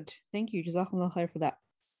 very good. Thank you. Jazakumullah khair for that.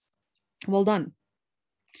 Well done.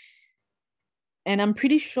 And I'm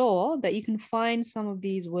pretty sure that you can find some of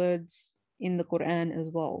these words in the Quran as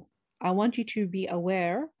well. I want you to be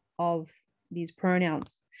aware of these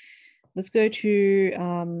pronouns. Let's go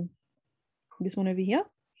to this one over here.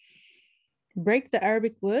 Break the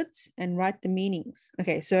Arabic words and write the meanings.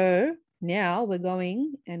 Okay, so now we're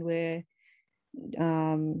going and we're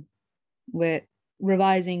we're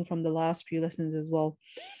revising from the last few lessons as well.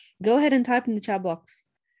 Go ahead and type in the chat box.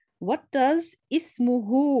 What does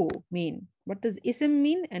ismuhu mean? What does ism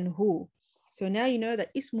mean and who? So now you know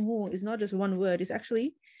that ismuhu is not just one word. It's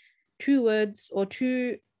actually two words or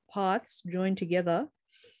two parts joined together.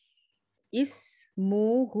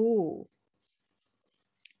 Ismuhu.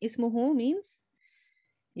 Ismuhu means,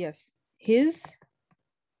 yes, his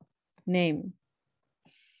name.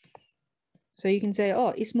 So you can say,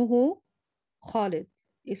 oh, ismuhu Khalid,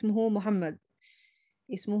 ismuhu Muhammad,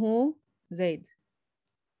 ismuhu Zaid,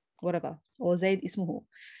 whatever, or Zaid ismuhu.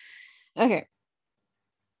 Okay.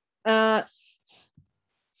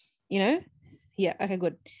 You know, yeah, okay,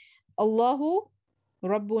 good. Allahu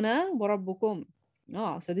Rabbuna wa Rabbukum.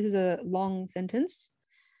 Oh, so this is a long sentence.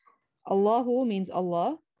 Allahu means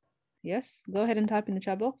Allah. Yes, go ahead and type in the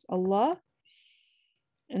chat box, Allah.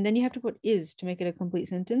 And then you have to put is to make it a complete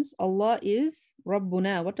sentence. Allah is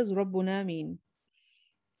Rabbuna. What does Rabbuna mean?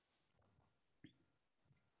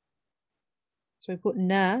 So we put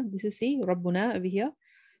na, this is see, Rabbuna over here.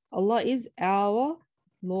 Allah is our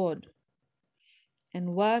Lord.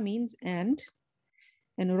 And wa means and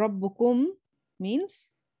Rabbukum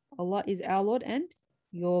means Allah is our Lord and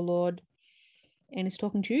your Lord. And it's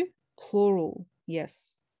talking to plural.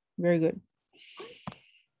 Yes, very good.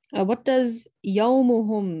 What does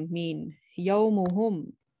yawmuhum mean?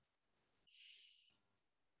 Yawmuhum.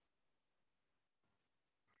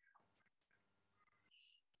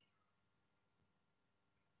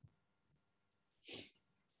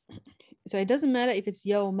 So it doesn't matter if it's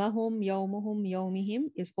yawmahum, yawmuhum,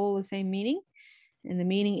 yawmihim, it's all the same meaning. And the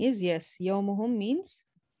meaning is, yes, yawmuhum means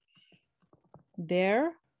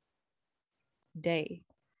their day.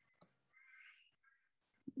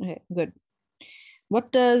 Okay, good.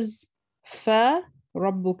 What does fa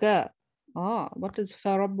rabbuka? What does fa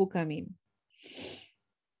rabbuka mean?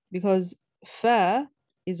 Because fa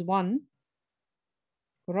is one,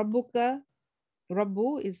 rabbuka,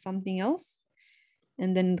 rabbu is something else,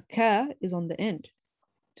 and then ka is on the end.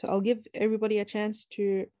 So I'll give everybody a chance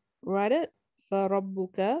to write it. Fa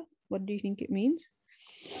rabbuka, what do you think it means?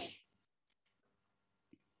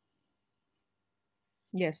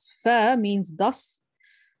 Yes, fa means thus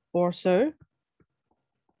or so.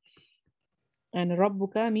 And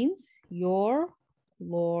rabbuka means your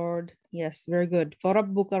Lord. Yes, very good. Fa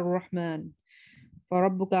rabbuka ar-Rahman. Fa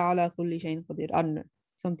rabbuka ala kulli shayin qadir.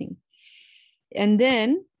 Something. And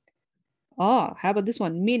then, how about this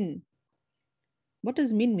one? Min. What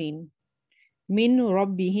does min mean? Min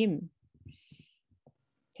rabbihim.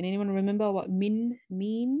 Can anyone remember what min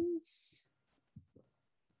means?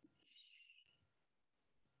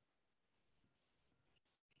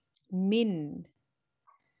 Min.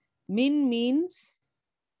 Min means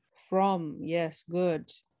from. Yes, good.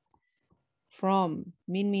 From.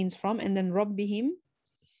 Min means from. And then rabbihim.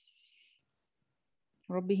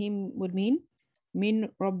 Rabbihim would mean min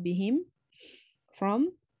rabbihim,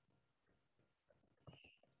 from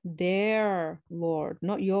their Lord.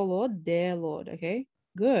 Not your Lord, their Lord. Okay,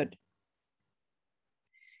 good.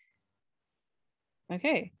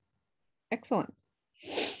 Okay, excellent.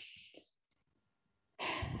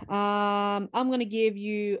 I'm going to give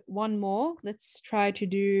you one more. Let's try to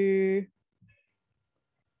do,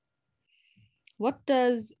 what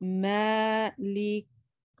does Maliku,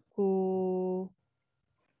 no,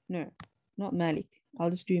 not Malik. I'll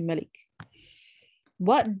just do Malik.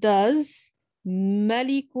 What does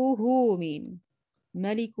Malikuhu mean?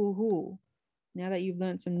 Malikuhu. Now that you've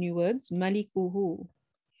learned some new words, Malikuhu.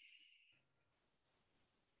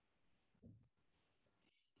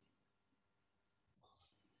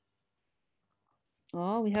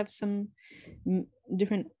 We have some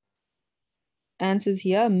different answers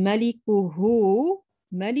here. Malikuhu.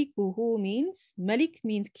 Malikuhu means, Malik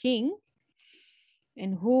means king,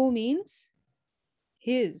 and hu means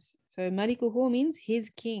his. So Malikuhu means his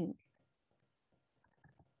king.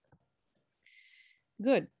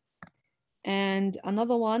 Good. And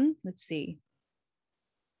another one, let's see.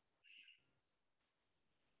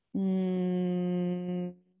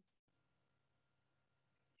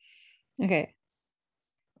 Okay.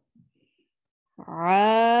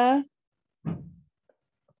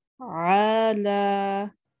 Alamuna.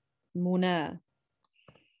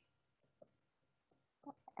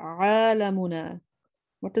 Alamuna.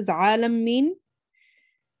 What does alam mean?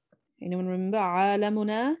 Anyone remember?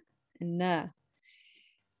 Alamuna and na.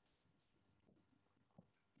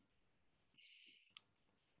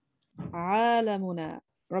 Alamuna.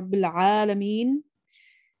 Rabbil alameen.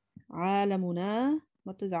 Alamuna.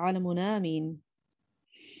 What does alamuna mean?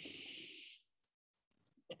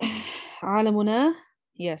 Alamuna.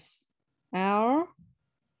 Yes. Our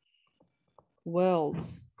world.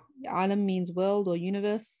 Alam means world or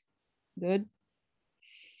universe. Good.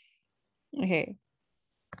 Okay.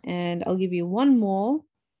 And I'll give you one more.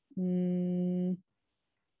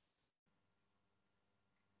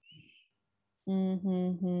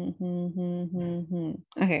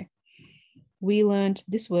 Okay. We learned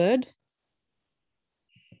this word.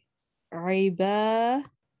 Ibadatuhum.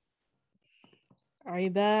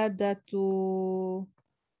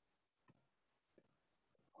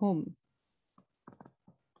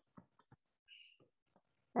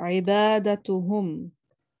 Ibadatuhum.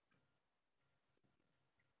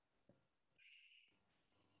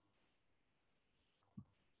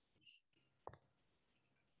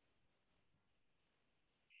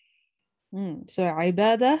 So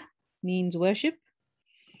ibadah means worship.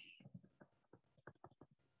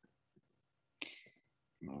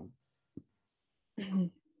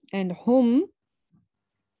 And hum,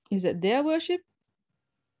 is it their worship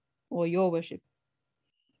or your worship?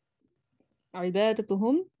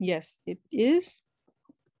 Ibadatuhum, yes, it is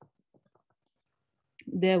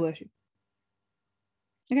their worship.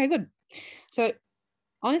 Okay, good. So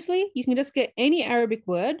honestly, you can just get any Arabic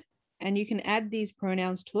word and you can add these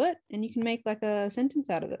pronouns to it and you can make like a sentence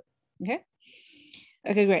out of it. Okay.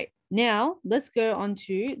 Okay, great. Now let's go on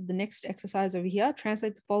to the next exercise over here.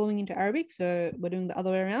 Translate the following into Arabic. So we're doing the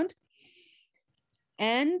other way around.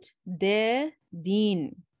 And their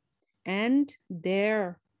deen. And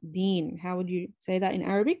their deen. How would you say that in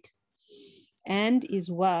Arabic? And is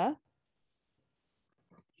wa.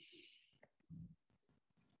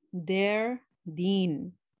 Their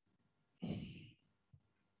deen.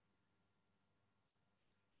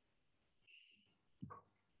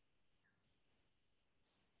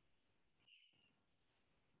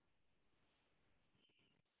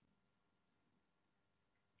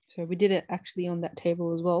 So we did it actually on that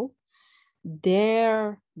table as well.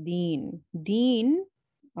 Their deen. Deen,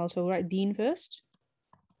 also write deen first.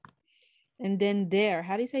 And then their.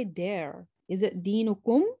 How do you say their? Is it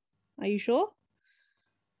deenukum? Are you sure?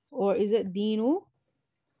 Or is it deenuhum?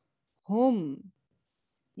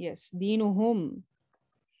 Yes, deenuhum.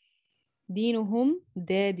 Deenuhum,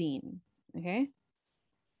 their deen. Okay?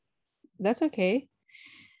 That's okay.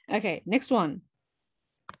 Okay, next one.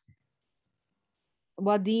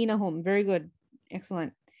 Wadeenahum. Very good.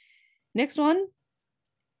 Excellent. Next one.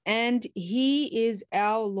 And he is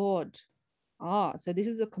our Lord. So this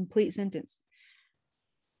is a complete sentence.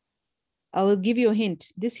 I'll give you a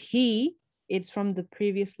hint. This he, it's from the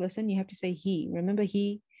previous lesson. You have to say he. Remember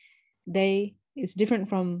he, they, it's different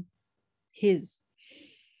from his.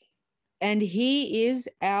 And he is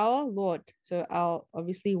our Lord. So our,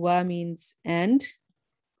 obviously wa means and.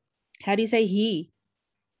 How do you say he?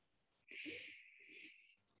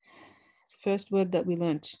 It's the first word that we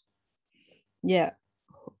learned. Yeah.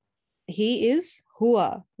 He is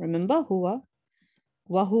huwa. Remember huwa.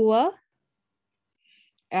 Wa huwa,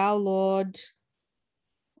 our Lord,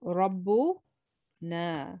 Rabbu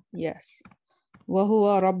na. Yes. Wa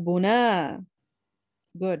huwa Rabbuna.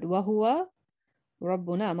 Good. Wa huwa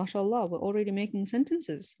Rabbuna. MashaAllah. We're already making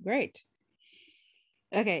sentences. Great.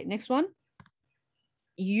 Okay, next one.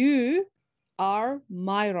 You are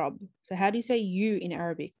my Rabb. So how do you say you in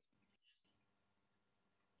Arabic?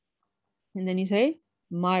 And then you say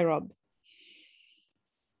my Rabb.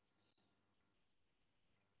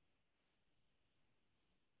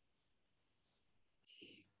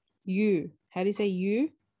 You. How do you say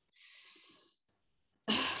you?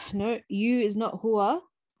 No, you is not huwa.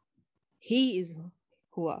 He is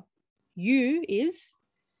huwa. You is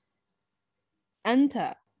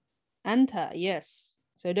anta. Anta, yes.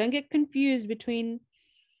 So don't get confused between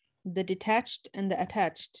the detached and the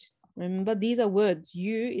attached. Remember, these are words.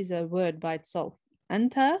 You is a word by itself.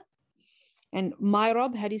 Anta and my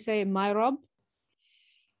Rabb. How do you say my Rabb?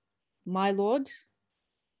 My Lord.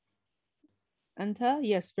 Anta,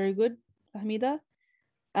 yes, very good, Hamida.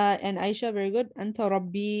 And Aisha, very good. Anta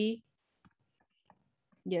Rabbi.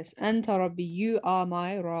 Yes, Anta Rabbi. You are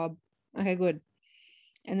my Rabb. Okay, good.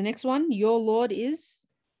 And the next one, your Lord is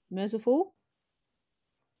merciful.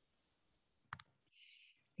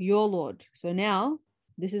 Your Lord. So now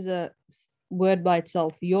this is a word by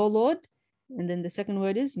itself. Your Lord. And then the second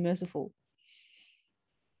word is merciful.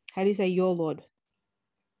 How do you say your Lord?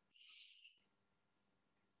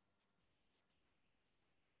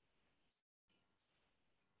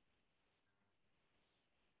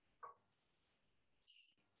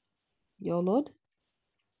 Your Lord.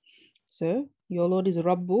 So your Lord is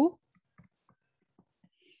Rabbu.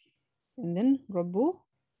 And then Rabbu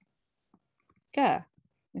ka.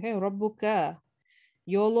 Okay, Rabbu ka.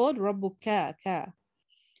 Your Lord, Rabbu ka.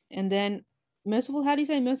 And then merciful, how do you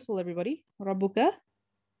say merciful, everybody? Rabbuka.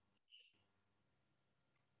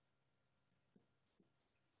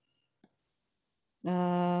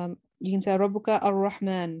 You can say Rabbuka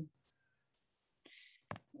ar-Rahman.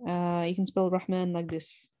 You can spell Rahman like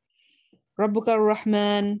this. Rabbuka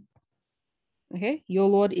ar-Rahman. Okay, your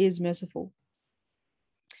Lord is merciful.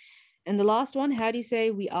 And the last one, how do you say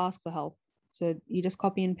we ask for help? So you just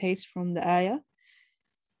copy and paste from the ayah.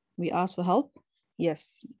 We ask for help.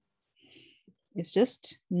 Yes. It's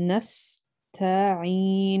just nasta'een.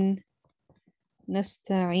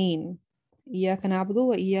 Nasta'een. Iyaka na'budu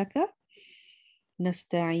wa iyaka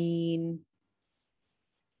nasta'een.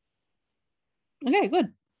 Okay,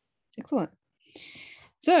 good. Excellent.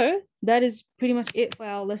 So that is pretty much it for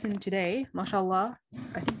our lesson today. MashaAllah.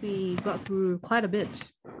 I think we got through quite a bit.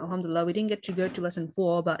 Alhamdulillah. We didn't get to go to lesson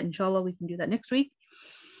 4, but inshallah we can do that next week.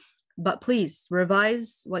 But please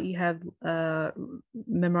revise what you have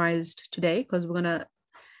memorized today, because we're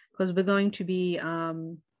going to be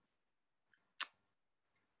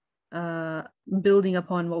building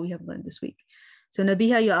upon what we have learned this week. So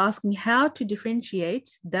Nabiha, you're asking how to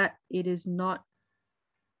differentiate that it is not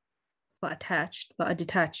attached but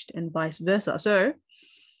detached, and vice versa. So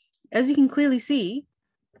as you can clearly see,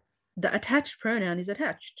 the attached pronoun is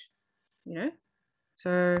attached,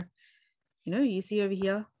 so you see over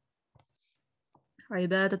here,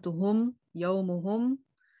 ibadatuhum yawmuhum,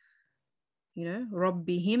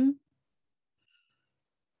 rabbihim.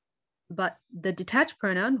 But the detached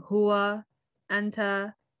pronoun huwa,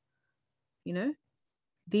 anta,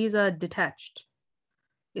 these are detached.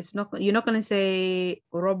 It's not, you're not going to say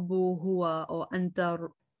rabbu huwa or anta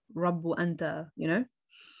rabbu anta,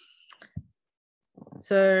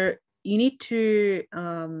 So you need to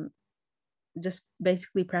just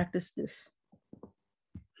basically practice this.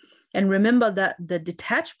 And remember that the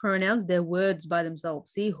detached pronouns, they're words by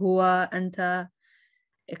themselves. See, huwa, anta,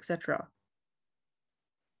 etc.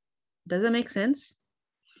 Does that make sense?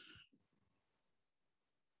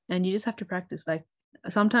 And you just have to practice. Like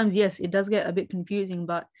sometimes, yes, it does get a bit confusing,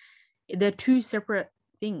 but they're two separate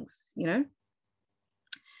things,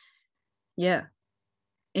 Yeah.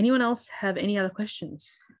 Anyone else have any other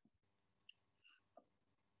questions?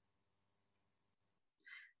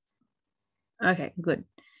 Okay, good.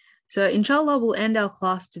 So inshallah, we'll end our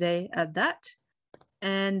class today at that.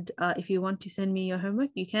 And if you want to send me your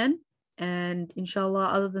homework, you can. And inshallah,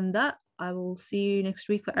 other than that, I will see you next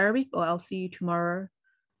week for Arabic, or I'll see you tomorrow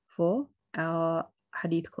for our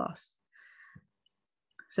hadith class.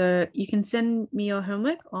 So you can send me your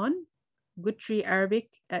homework on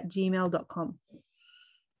goodtreearabic@gmail.com.